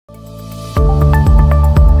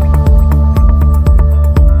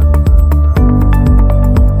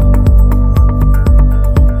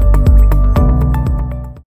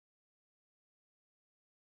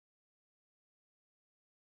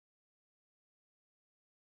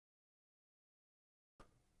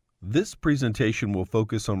This presentation will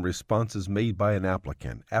focus on responses made by an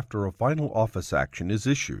applicant after a final office action is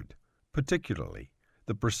issued, particularly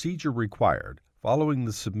the procedure required following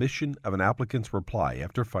the submission of an applicant's reply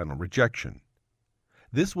after final rejection.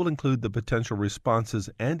 This will include the potential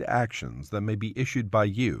responses and actions that may be issued by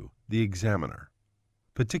you, the examiner.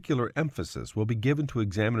 Particular emphasis will be given to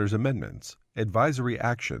examiner's amendments, advisory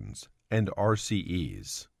actions, and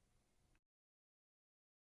RCEs.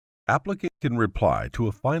 Applicant can reply to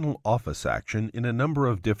a final office action in a number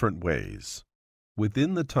of different ways.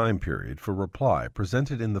 Within the time period for reply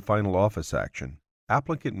presented in the final office action,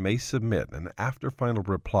 applicant may submit an after-final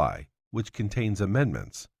reply which contains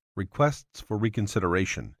amendments, requests for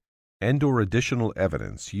reconsideration, and/or additional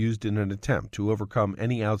evidence used in an attempt to overcome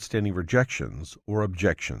any outstanding rejections or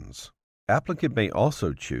objections. Applicant may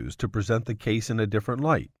also choose to present the case in a different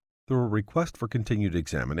light through a request for continued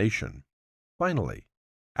examination. Finally,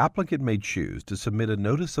 applicant may choose to submit a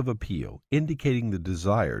notice of appeal indicating the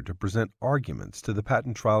desire to present arguments to the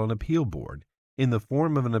Patent Trial and Appeal Board in the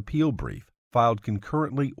form of an appeal brief filed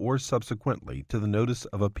concurrently or subsequently to the notice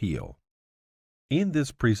of appeal. In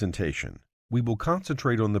this presentation, we will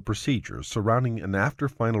concentrate on the procedures surrounding an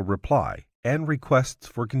after-final reply and requests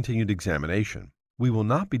for continued examination. We will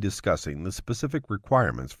not be discussing the specific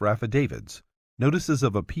requirements for affidavits, notices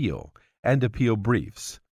of appeal, and appeal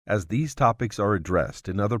briefs, as these topics are addressed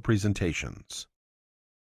in other presentations.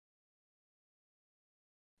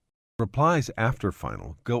 Replies after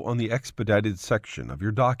final go on the expedited section of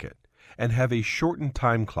your docket and have a shortened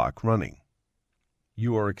time clock running.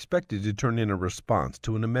 You are expected to turn in a response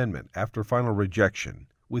to an amendment after final rejection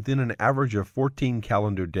within an average of 14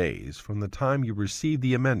 calendar days from the time you receive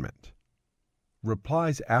the amendment.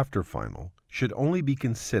 Replies after final should only be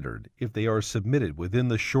considered if they are submitted within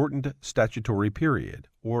the shortened statutory period,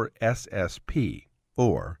 or SSP,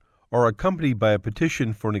 or are accompanied by a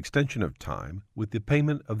petition for an extension of time with the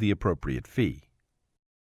payment of the appropriate fee.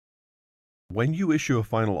 When you issue a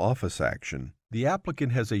final office action, the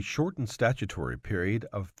applicant has a shortened statutory period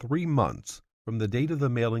of 3 months from the date of the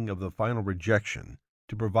mailing of the final rejection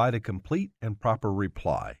to provide a complete and proper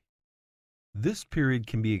reply. This period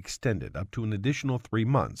can be extended up to an additional 3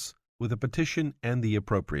 months with a petition and the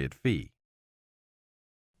appropriate fee.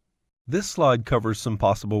 This slide covers some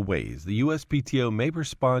possible ways the USPTO may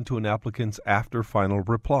respond to an applicant's after-final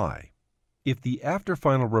reply. If the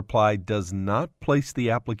after-final reply does not place the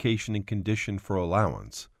application in condition for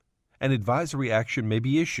allowance, an advisory action may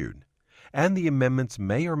be issued, and the amendments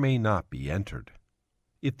may or may not be entered.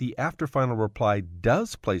 If the after-final reply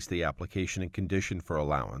does place the application in condition for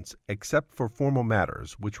allowance, except for formal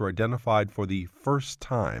matters which are identified for the first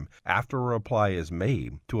time after a reply is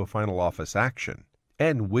made to a final office action,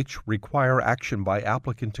 and which require action by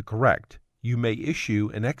applicant to correct, you may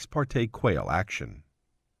issue an ex parte quail action.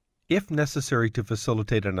 If necessary to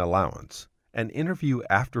facilitate an allowance, an interview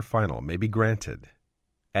after final may be granted.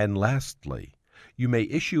 And lastly, you may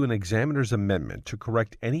issue an examiner's amendment to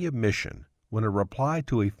correct any omission when a reply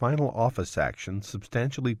to a final office action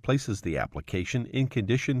substantially places the application in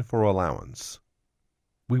condition for allowance.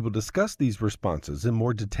 We will discuss these responses in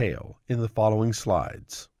more detail in the following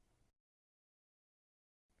slides.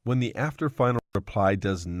 When the after-final reply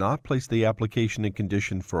does not place the application in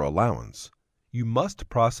condition for allowance, you must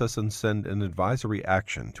process and send an advisory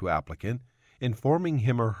action to applicant informing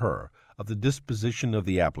him or her of the disposition of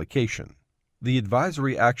the application. The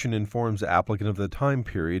advisory action informs applicant of the time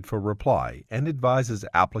period for reply and advises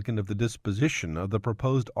applicant of the disposition of the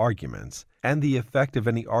proposed arguments and the effect of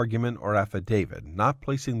any argument or affidavit not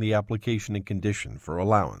placing the application in condition for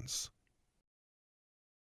allowance.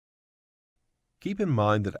 Keep in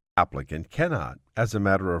mind that applicant cannot, as a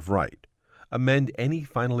matter of right, amend any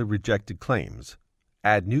finally rejected claims,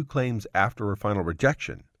 add new claims after a final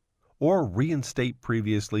rejection, or reinstate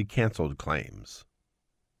previously canceled claims.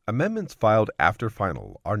 Amendments filed after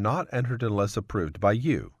final are not entered unless approved by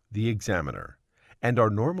you, the examiner, and are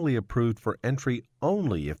normally approved for entry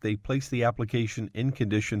only if they place the application in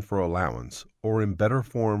condition for allowance or in better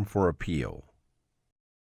form for appeal.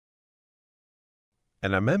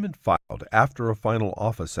 An amendment filed after a final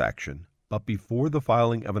office action, but before the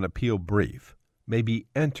filing of an appeal brief, may be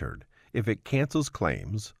entered if it cancels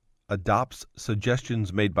claims, adopts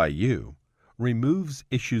suggestions made by you, removes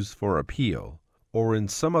issues for appeal, or in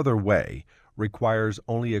some other way requires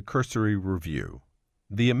only a cursory review.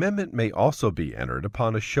 The amendment may also be entered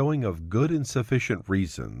upon a showing of good and sufficient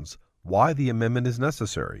reasons why the amendment is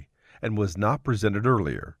necessary and was not presented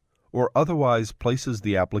earlier, or otherwise places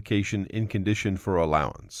the application in condition for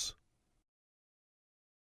allowance.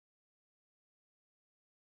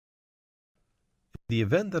 The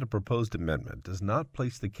event that a proposed amendment does not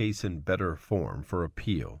place the case in better form for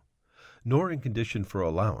appeal, nor in condition for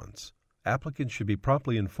allowance, applicants should be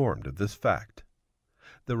promptly informed of this fact.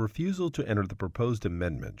 The refusal to enter the proposed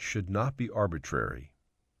amendment should not be arbitrary.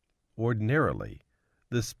 Ordinarily,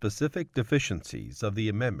 the specific deficiencies of the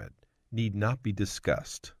amendment need not be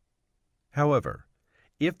discussed. However,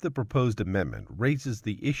 if the proposed amendment raises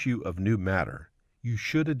the issue of new matter, you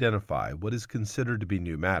should identify what is considered to be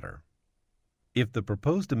new matter. If the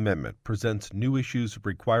proposed amendment presents new issues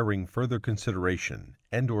requiring further consideration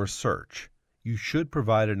and/or search, you should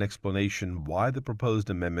provide an explanation why the proposed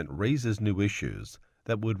amendment raises new issues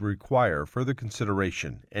that would require further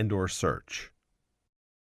consideration and/or search.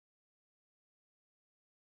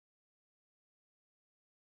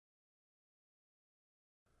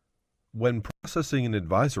 When processing an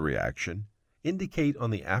advisory action, indicate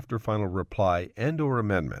on the after final reply and/or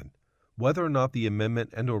amendment whether or not the amendment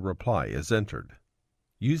and/or reply is entered.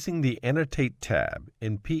 Using the Annotate tab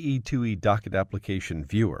in PE2E Docket Application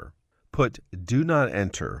Viewer, put Do Not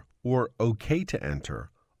Enter or OK to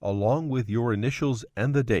Enter along with your initials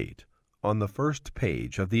and the date on the first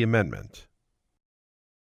page of the amendment.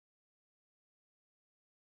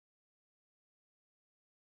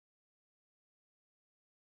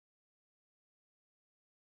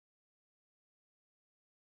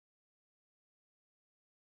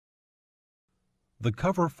 The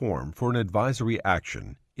cover form for an advisory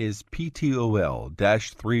action is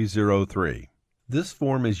PTOL-303. This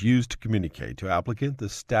form is used to communicate to applicant the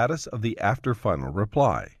status of the after final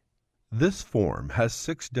reply. This form has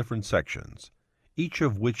 6 different sections, each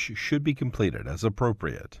of which should be completed as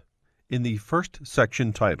appropriate. In the first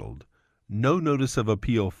section titled, No Notice of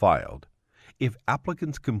Appeal Filed, if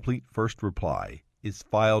applicant's complete first reply is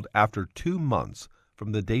filed after 2 months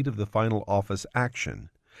from the date of the final office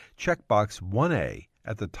action, check box 1A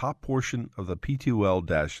at the top portion of the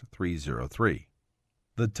PTOL-303.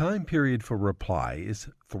 The time period for reply is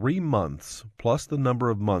 3 months plus the number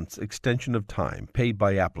of months extension of time paid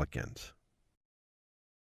by applicant.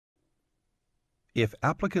 If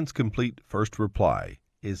applicant's complete first reply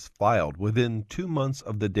is filed within 2 months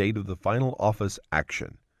of the date of the final office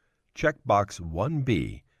action, check box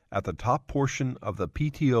 1B at the top portion of the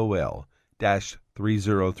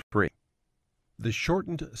PTOL-303. The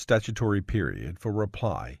shortened statutory period for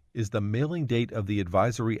reply is the mailing date of the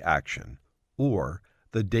advisory action or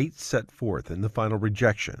the date set forth in the final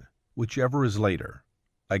rejection, whichever is later.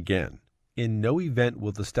 Again, in no event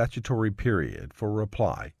will the statutory period for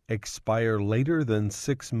reply expire later than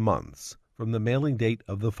 6 months from the mailing date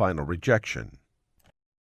of the final rejection.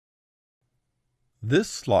 This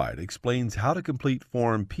slide explains how to complete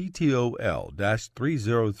Form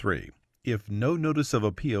PTOL-303 if no notice of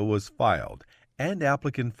appeal was filed and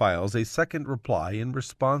applicant files a second reply in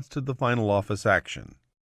response to the final office action.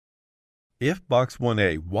 If Box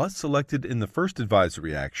 1A was selected in the first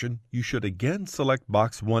advisory action, you should again select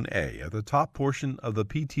Box 1A at the top portion of the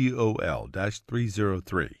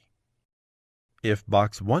PTOL-303. If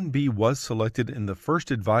Box 1B was selected in the first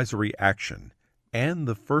advisory action, and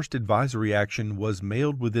the first advisory action was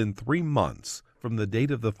mailed within 3 months from the date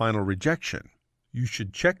of the final rejection, you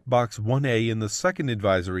should check Box 1A in the second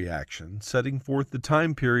advisory action, setting forth the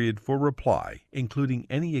time period for reply, including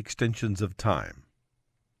any extensions of time.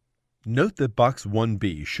 Note that Box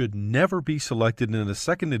 1B should never be selected in a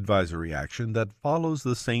second advisory action that follows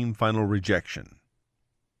the same final rejection.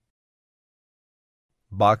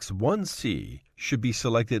 Box 1C should be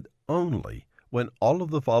selected only when all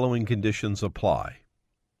of the following conditions apply.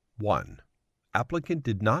 1. Applicant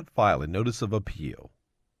did not file a notice of appeal.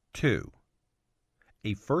 2.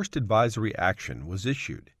 A first advisory action was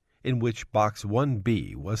issued in which Box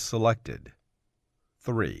 1B was selected.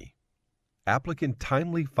 3. Applicant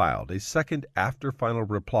timely filed a second after final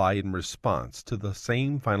reply in response to the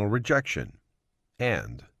same final rejection.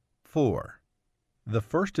 And 4. The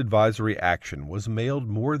first advisory action was mailed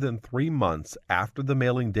more than 3 months after the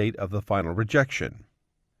mailing date of the final rejection.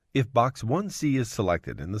 If Box 1C is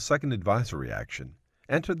selected in the second advisory action,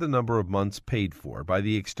 enter the number of months paid for by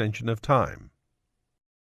the extension of time.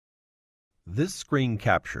 This screen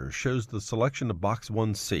capture shows the selection of Box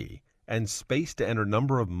 1C and space to enter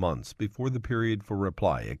number of months before the period for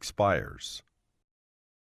reply expires.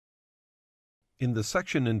 In the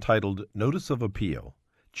section entitled Notice of Appeal,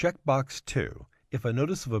 check Box 2 if a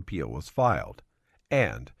notice of appeal was filed,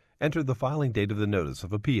 and enter the filing date of the notice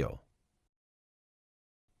of appeal.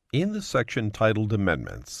 In the section titled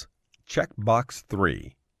Amendments, check Box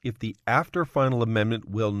 3 if the after final amendment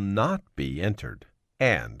will not be entered,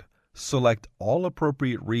 and select all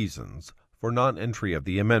appropriate reasons for non-entry of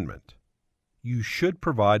the amendment. you should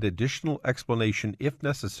provide additional explanation if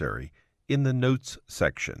necessary in the Notes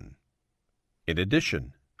section. In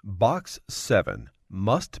addition, Box 7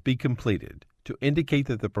 must be completed to indicate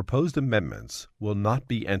that the proposed amendments will not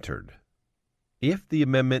be entered. If the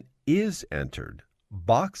amendment is entered,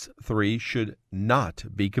 Box 3 should not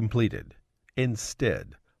be completed.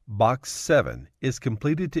 Instead, Box 7 is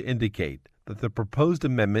completed to indicate that the proposed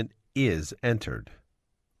amendment is entered.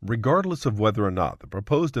 Regardless of whether or not the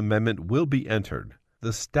proposed amendment will be entered,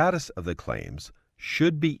 the status of the claims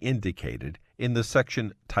should be indicated in the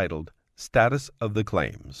section titled Status of the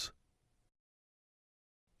Claims.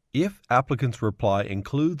 If applicant's reply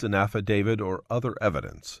includes an affidavit or other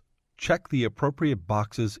evidence, check the appropriate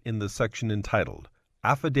boxes in the section entitled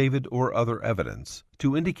Affidavit or Other Evidence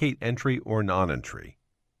to indicate entry or non-entry.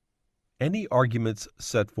 Any arguments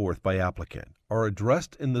set forth by applicant are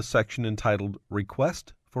addressed in the section entitled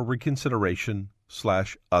Request for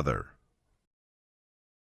Reconsideration/Other.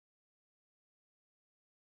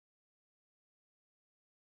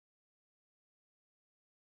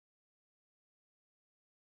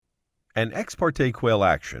 An ex parte quail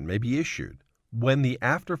action may be issued when the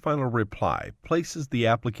after final reply places the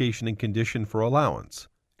application in condition for allowance,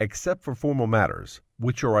 except for formal matters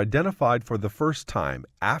which are identified for the first time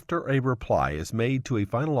after a reply is made to a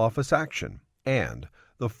final office action, and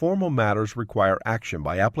the formal matters require action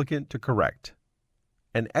by applicant to correct.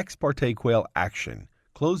 An ex parte quail action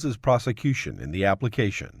closes prosecution in the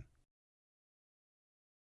application.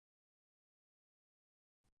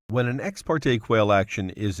 When an ex parte quail action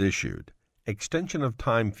is issued, extension of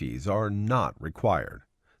time fees are not required,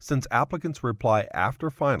 since applicant's reply after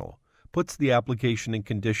final puts the application in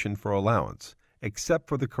condition for allowance, except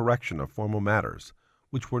for the correction of formal matters,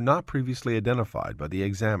 which were not previously identified by the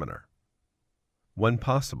examiner. When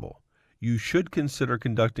possible, you should consider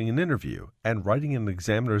conducting an interview and writing an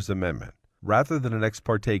examiner's amendment, rather than an ex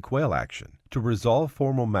parte quail action, to resolve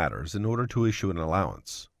formal matters in order to issue an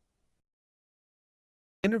allowance.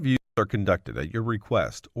 Interviews are conducted at your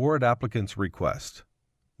request or at applicant's request.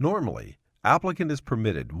 Normally, applicant is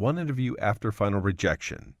permitted one interview after final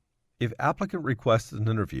rejection. If applicant requests an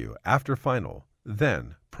interview after final,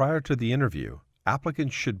 then, prior to the interview,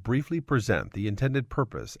 applicant should briefly present the intended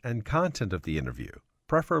purpose and content of the interview,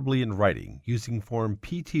 preferably in writing using Form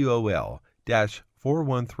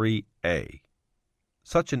PTOL-413A.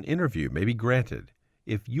 Such an interview may be granted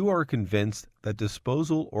if you are convinced that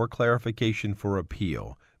disposal or clarification for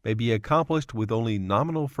appeal may be accomplished with only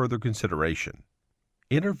nominal further consideration.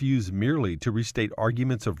 Interviews merely to restate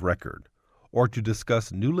arguments of record or to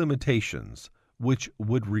discuss new limitations which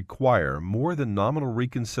would require more than nominal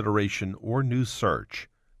reconsideration or new search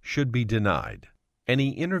should be denied. Any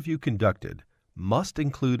interview conducted must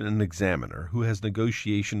include an examiner who has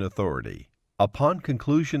negotiation authority. Upon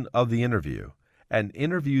conclusion of the interview, an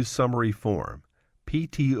interview summary form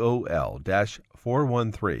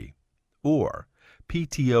PTOL-413 or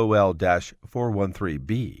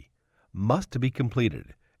PTOL-413B must be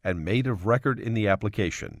completed and made of record in the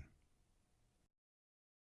application.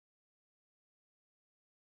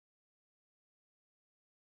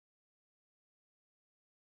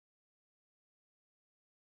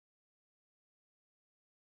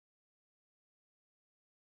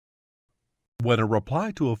 When a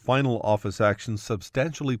reply to a final office action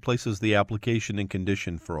substantially places the application in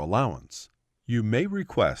condition for allowance, you may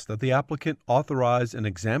request that the applicant authorize an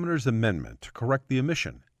examiner's amendment to correct the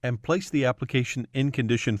omission and place the application in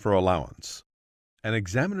condition for allowance. An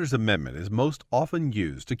examiner's amendment is most often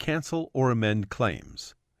used to cancel or amend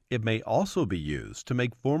claims. It may also be used to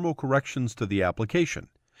make formal corrections to the application,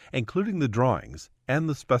 including the drawings and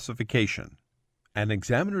the specification. An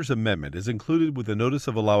examiner's amendment is included with the Notice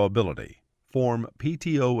of Allowability, Form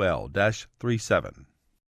PTOL-37.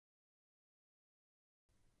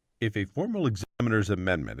 If a formal examiner's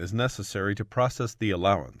amendment is necessary to process the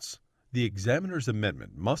allowance, the examiner's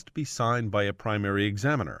amendment must be signed by a primary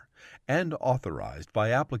examiner and authorized by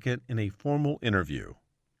applicant in a formal interview.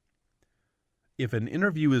 If an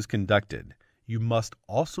interview is conducted, you must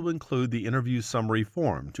also include the interview summary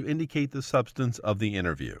form to indicate the substance of the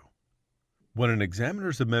interview. When an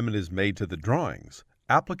examiner's amendment is made to the drawings,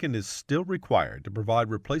 applicant is still required to provide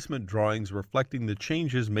replacement drawings reflecting the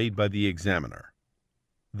changes made by the examiner.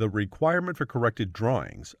 The requirement for corrected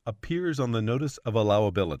drawings appears on the Notice of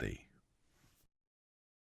Allowability.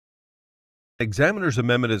 Examiner's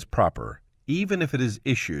amendment is proper even if it is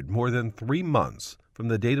issued more than 3 months from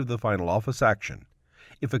the date of the final office action,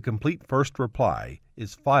 if a complete first reply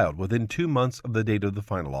is filed within 2 months of the date of the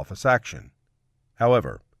final office action.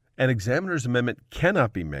 However, an examiner's amendment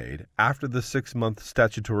cannot be made after the 6-month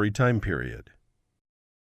statutory time period.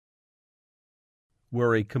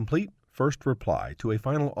 Where a complete first reply to a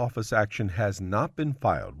final office action has not been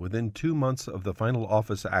filed within 2 months of the final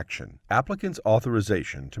office action, applicant's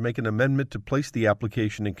authorization to make an amendment to place the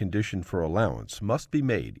application in condition for allowance must be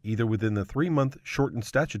made either within the 3-month shortened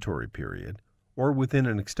statutory period or within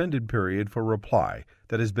an extended period for reply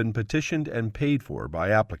that has been petitioned and paid for by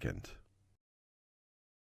applicant.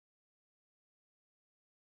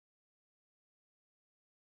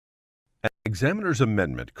 An examiner's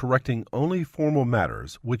amendment correcting only formal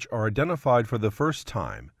matters which are identified for the first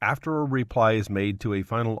time after a reply is made to a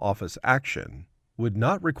final office action would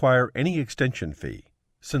not require any extension fee,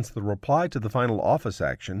 since the reply to the final office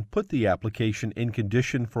action put the application in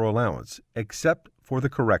condition for allowance except for the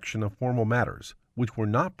correction of formal matters which were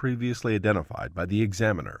not previously identified by the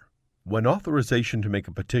examiner. When authorization to make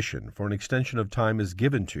a petition for an extension of time is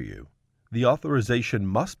given to you, the authorization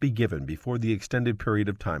must be given before the extended period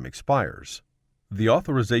of time expires. The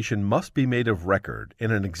authorization must be made of record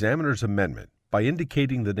in an examiner's amendment by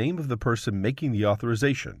indicating the name of the person making the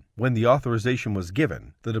authorization, when the authorization was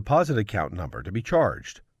given, the deposit account number to be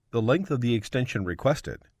charged, the length of the extension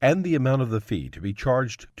requested, and the amount of the fee to be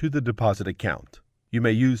charged to the deposit account. You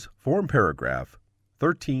may use Form Paragraph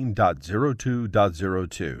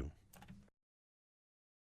 13.02.02.